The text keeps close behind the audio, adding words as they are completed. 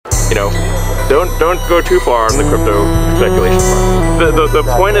know, don't go too far on the crypto speculation part. The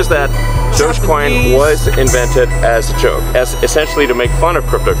point is that Dogecoin was invented as a joke, as essentially to make fun of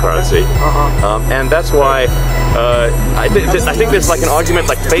cryptocurrency, and that's why I think there's like an argument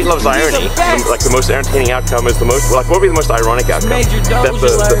like fate loves irony. Like the most entertaining outcome is the most, like, what would be the most ironic outcome?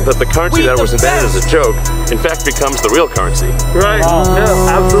 That the currency that was invented as a joke, in fact, becomes the real currency. Right?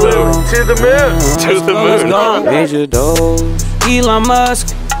 Yeah, absolutely. To the moon. To the moon. Major Doge. Elon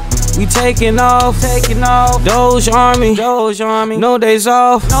Musk. We taking off, Doge Army, no days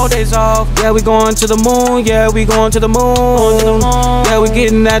off, yeah, we going to the moon, yeah, we going to the moon, yeah, we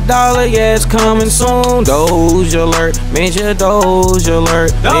getting that dollar, yeah, it's coming soon. Doge alert, major Doge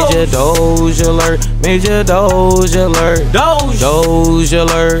alert, major Doge alert, major Doge alert, Doge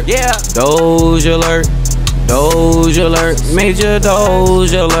alert, yeah, Doge alert, Doge alert, major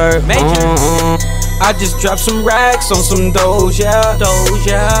Doge alert, I just dropped some racks on some Doge, yeah.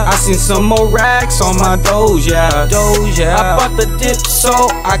 I seen some more racks on my Doge, yeah. I bought the dip so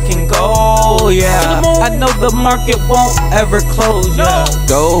I can go, yeah. I know the market won't ever close, yeah.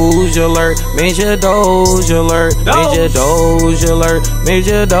 Doge alert, major Doge alert, major Doge alert,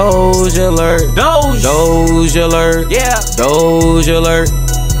 major Doge alert, Doge alert, yeah. Doge alert,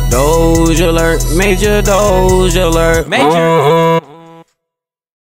 Doge alert, major Doge alert, major.